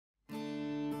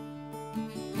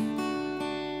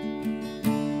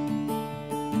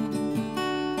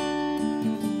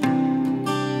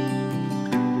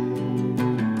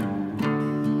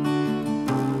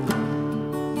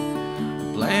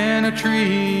Plant a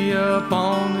tree up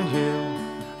on the hill,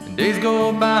 and days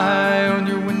go by on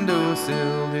your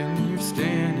windowsill, and you're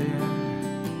standing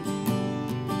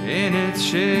in its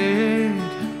shade.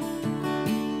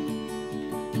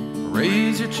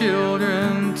 Raise your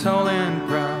children tall and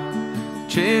proud,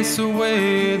 chase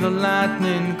away the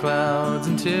lightning clouds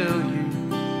until you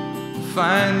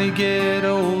finally get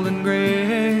old and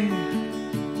gray.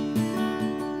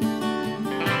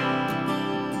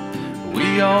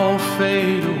 We all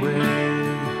fade away.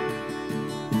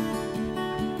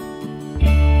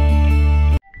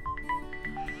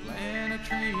 Plant a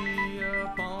tree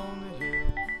up on the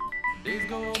hill, days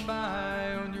go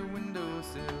by on your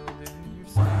windowsill, and you're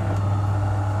standing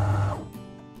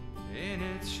in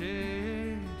its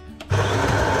shade.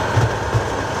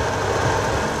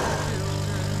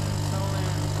 Children tall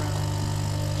and proud,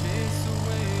 chase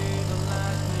away the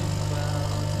lightning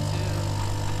clouds until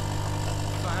you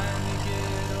finally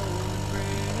get old and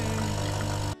gray.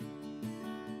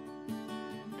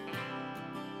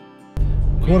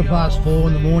 4:15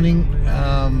 in the morning,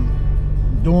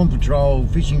 dawn patrol,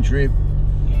 fishing trip,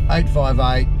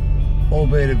 858,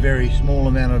 albeit a very small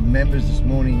amount of members this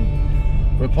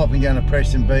morning. We're popping down to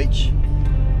Preston Beach,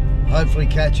 hopefully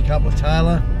catch a couple of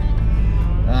tailor,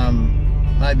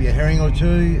 maybe a herring or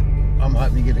two. I'm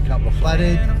hoping to get a couple of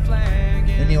flathead.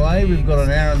 Anyway, we've got an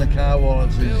hour in the car while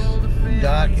it's as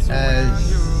dark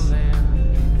as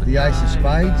the ace of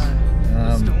spades.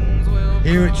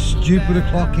 Here it's stupid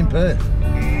o'clock in Perth.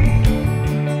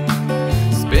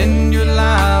 Spend your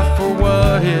life for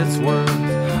what it's worth,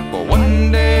 but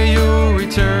one day you'll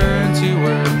return to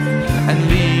earth and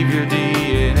leave your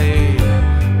DNA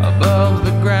above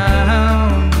the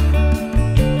ground.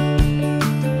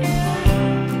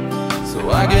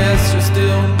 So I guess you'll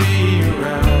still be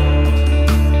around.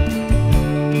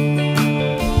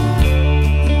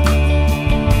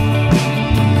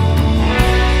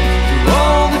 Through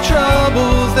all the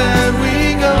troubles that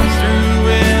we go through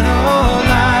in our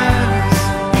lives,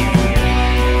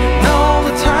 and all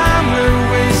the time we're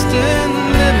wasting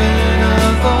living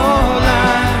up our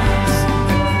lives.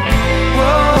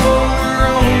 Whoa, we're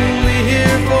only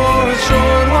here for a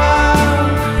short while.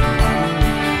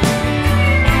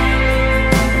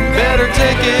 Better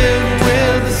take it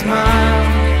with a smile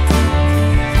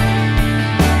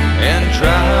and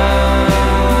try.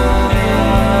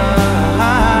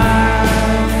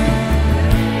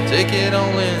 Take it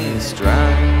all in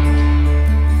stride.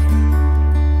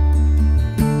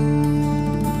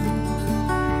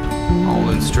 All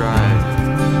in stride.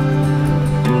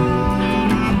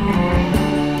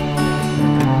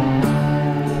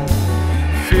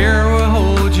 Fear will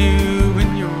hold you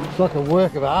in your It's like a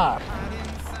work of art.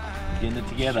 Getting it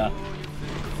together.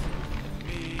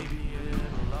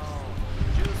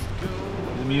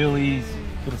 The muleys,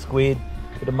 bit of squid,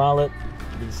 bit of mullet,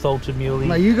 bit of salted muley.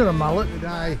 Now you got a mullet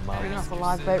today. Rigging off a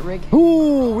live boat rig.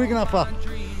 Ooh, rigging up a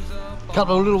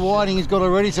couple of little whiting he's got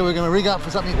already, so we're going to rig up for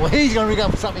something. Well, he's going to rig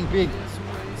up for something big.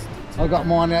 I got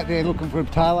mine out there looking for a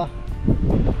tailor.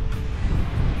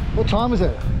 What time is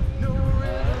it?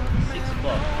 6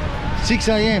 o'clock. 6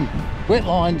 AM. Wet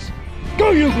lines.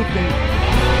 Go, you good thing.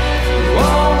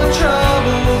 all the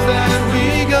troubles that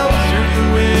we go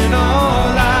through in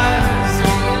our lives,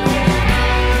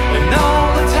 and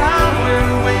all the time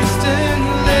we're wasting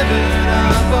living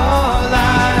up our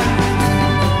lives.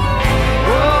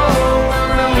 Whoa,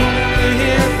 we're only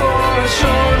here for a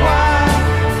short while.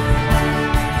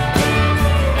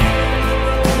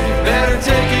 You better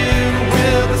take it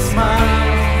with a smile.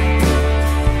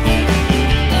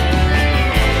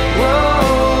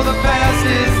 Whoa, the past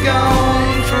is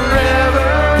gone forever.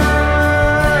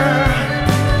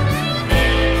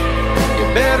 You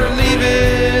better leave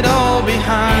it all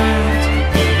behind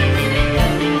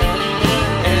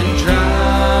and try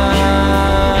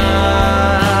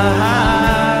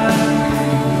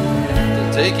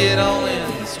to take it all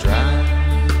in stride.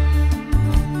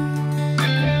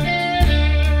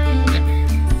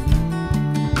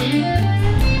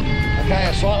 Okay,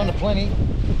 a sight on the plenty.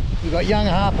 We've got young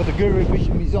Harper, the guru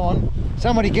fishing, he's on.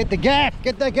 Somebody get the gaff,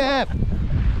 get the gaff.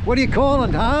 What are you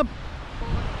calling, Harp?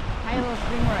 Halo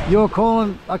stingray. You're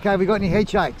calling, okay, we got any head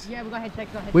shakes? Yeah, we got head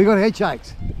shakes. We got head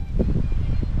shakes.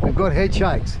 We've got head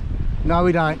shakes. No,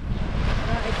 we don't.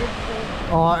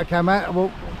 Oh, okay, mate.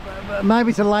 Well, maybe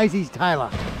it's a lazy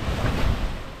tailor.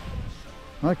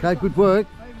 Okay, good work.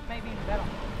 Maybe even better.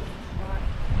 Alright,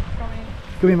 coming in.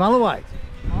 Could be Mulloway.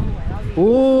 All the way.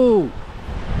 Ooh.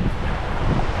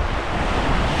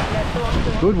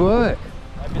 Good work.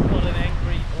 I've just got an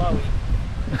angry blowy.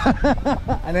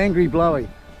 An angry blowy.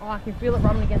 Oh, I can feel it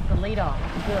rubbing against the leader. I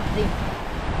can feel it deep.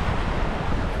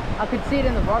 I could see it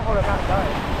in the rod holder about to go.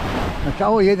 Okay,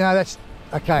 oh yeah, no, that's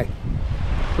okay.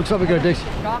 Looks like we got a decent.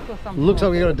 Shark or something. Looks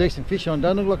like we got a decent fish on.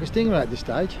 Don't look like a stingray at this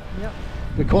stage. Yep.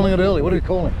 We're calling it early. What are we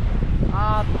calling?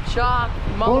 Shark.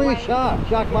 Calling Mulloway. a shark.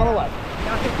 Shark mulloway.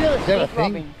 I could feel it Is that a deep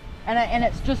thing? rubbing. And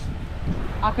it's just,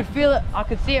 I could feel it. I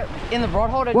could see it in the rod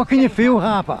holder. What can you feel,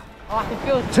 Harper? Oh, I can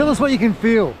feel it. Tell us what you can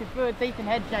feel. I can feel it deep in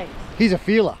head shapes. He's a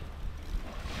feeler.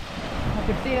 I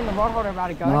could see it in the rod holder about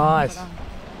to go. Nice. But,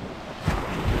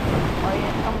 oh yeah,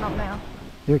 it's coming up now.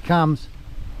 Here it comes.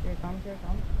 Here it comes, here it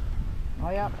comes. Oh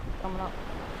yeah, it's coming up.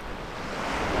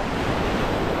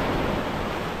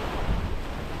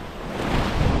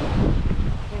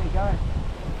 Here we go.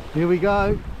 Here we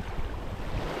go.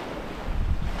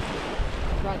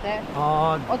 It's right there.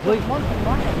 Oh, Oh, it's please. a monster,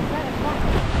 right?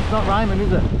 It's not Raymond,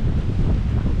 is it?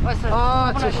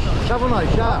 Oh, it's a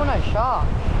shovel-nosed shark. Shovel-nosed shark.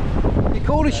 You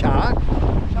called a shark?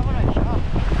 Shovel-nosed shark.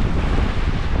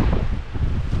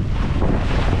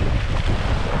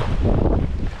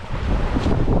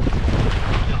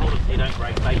 You hold it so you don't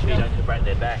break, make sure you don't break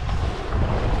their back.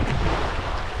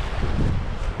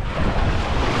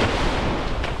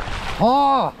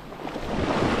 Oh!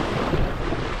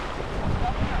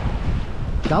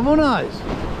 Shovel nose.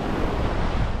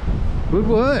 Good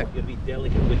work. You'll be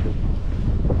delicate with them.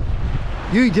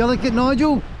 You delicate,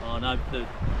 Nigel? Oh no, you don't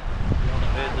want to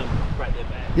hurt them, break their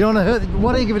back. You don't want to hurt.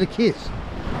 Why don't you give it a kiss?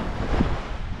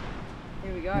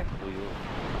 Here we go. Or you'll-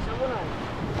 Shovel-nosed.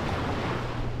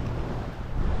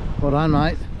 Well done,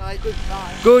 mate. No, good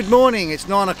sign. Good morning. It's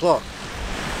 9 o'clock.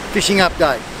 Fishing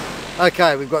update.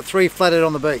 Okay, we've got 3 flathead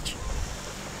on the beach.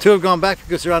 2 have gone back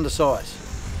because they're undersized.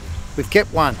 We've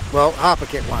kept 1. Well, Harper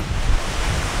kept 1.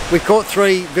 We caught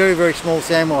 3 very, very small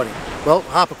sand whiting. Well,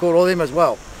 Harper caught all of them as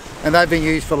well, and they've been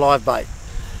used for live bait.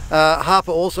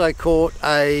 Harper also caught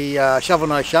a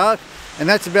shovel-nosed shark, and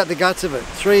that's about the guts of it.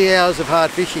 3 hours of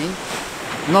hard fishing,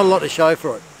 not a lot to show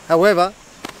for it. However,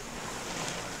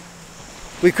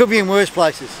 we could be in worse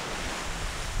places.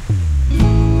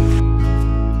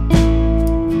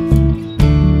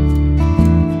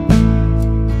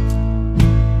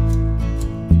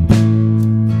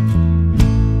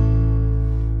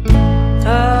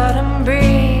 Autumn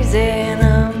breeze in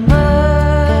a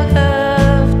mug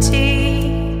of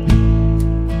tea.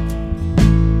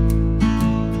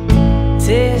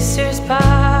 Sister's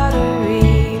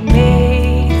pottery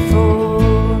made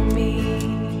for me.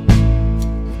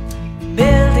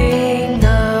 Building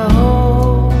a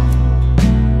home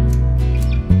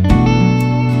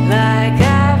like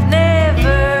I've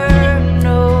never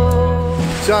known.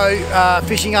 So,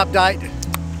 fishing update,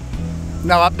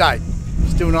 no update,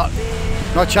 still not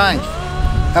changed.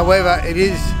 However, it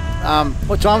is,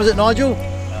 what time is it, Nigel?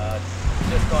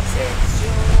 Just got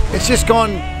 10. It's just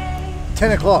gone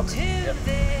 10 o'clock.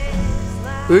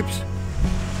 Oops.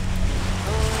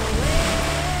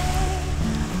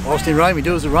 Whilst in Rome, we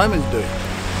do as the Romans do.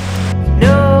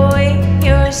 Knowing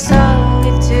your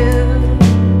solitude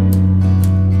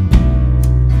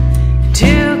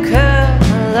to come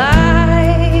alive.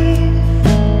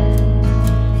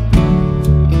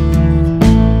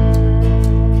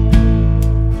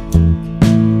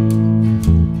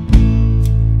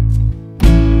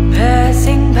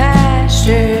 Passing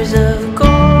pastures of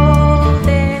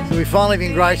golden. So we've finally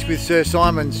been graced with Sir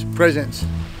Simon's presence,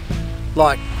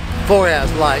 like 4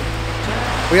 hours late.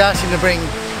 We asked him to bring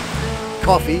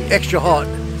coffee, extra hot,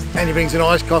 and he brings an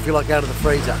iced coffee like out of the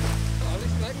freezer.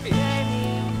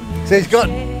 So he's got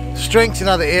strengths in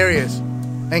other areas,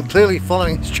 and clearly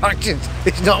following instructions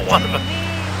is not one of them.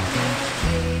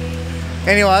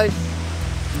 Anyway,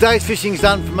 today's fishing's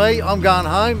done for me. I'm going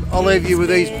home. I'll leave you with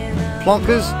these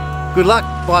plonkers. Good luck.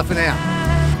 Bye for now.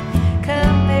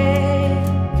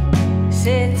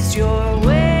 Since your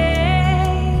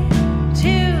way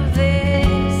to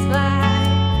this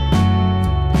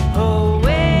life,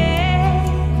 away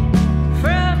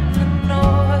from the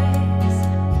noise,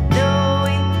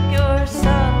 knowing your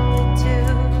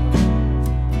solitude.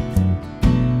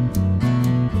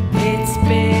 It's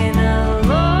been a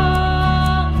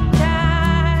long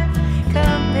time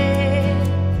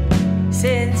coming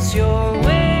since your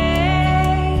way.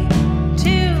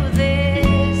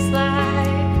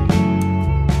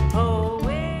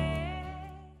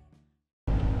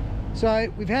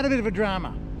 So we've had a bit of a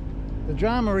drama. The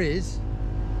drama is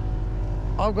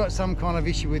I've got some kind of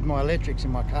issue with my electrics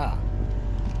in my car.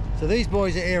 So these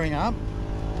boys are airing up.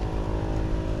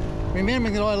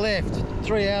 Remembering that I left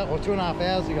 3 hours or 2.5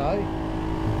 hours ago.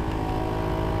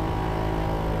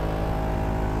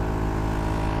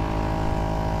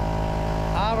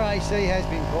 RAC has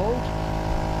been called,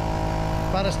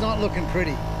 but it's not looking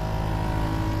pretty.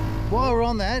 While we're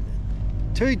on that,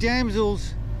 2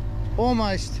 damsels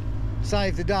almost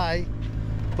saved the day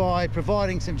by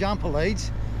providing some jumper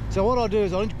leads. So what I'll do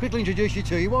is I'll quickly introduce you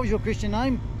to you. What was your Christian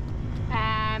name?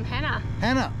 Hannah.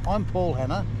 Hannah. I'm Paul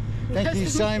Hannah. Thank you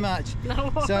so much.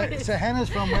 No worries. So Hannah's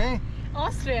from where?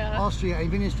 Austria. Austria.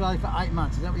 You've been in Australia for 8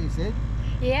 months. Is that what you said?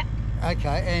 Yeah.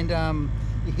 Okay. And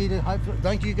you're here to hopefully.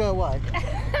 Don't you go away.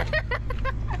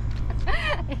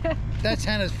 That's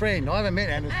Hannah's friend. I haven't met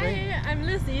Hannah's friend. Hi, I'm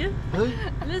Lizzie. Who?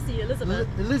 Lizzie, Elizabeth.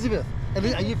 Elizabeth.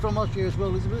 Are you from Austria as well,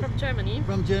 Elizabeth? From Germany.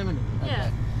 From Germany. Okay.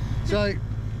 Yeah. So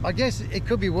I guess it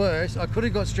could be worse. I could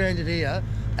have got stranded here,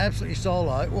 absolutely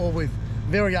solo, or with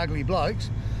very ugly blokes.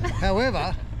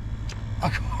 However,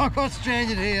 I got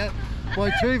stranded here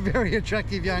by 2 very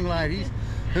attractive young ladies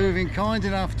who have been kind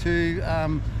enough to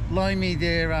loan me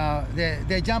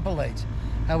their jumper leads.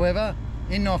 However,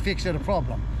 in no fix it a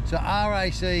problem. So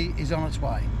RAC is on its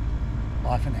way.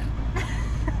 Bye for now.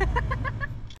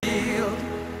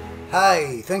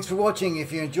 Hey, thanks for watching.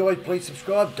 If you enjoyed, please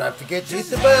subscribe. Don't forget to hit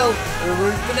the bell.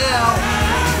 We're for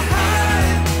now.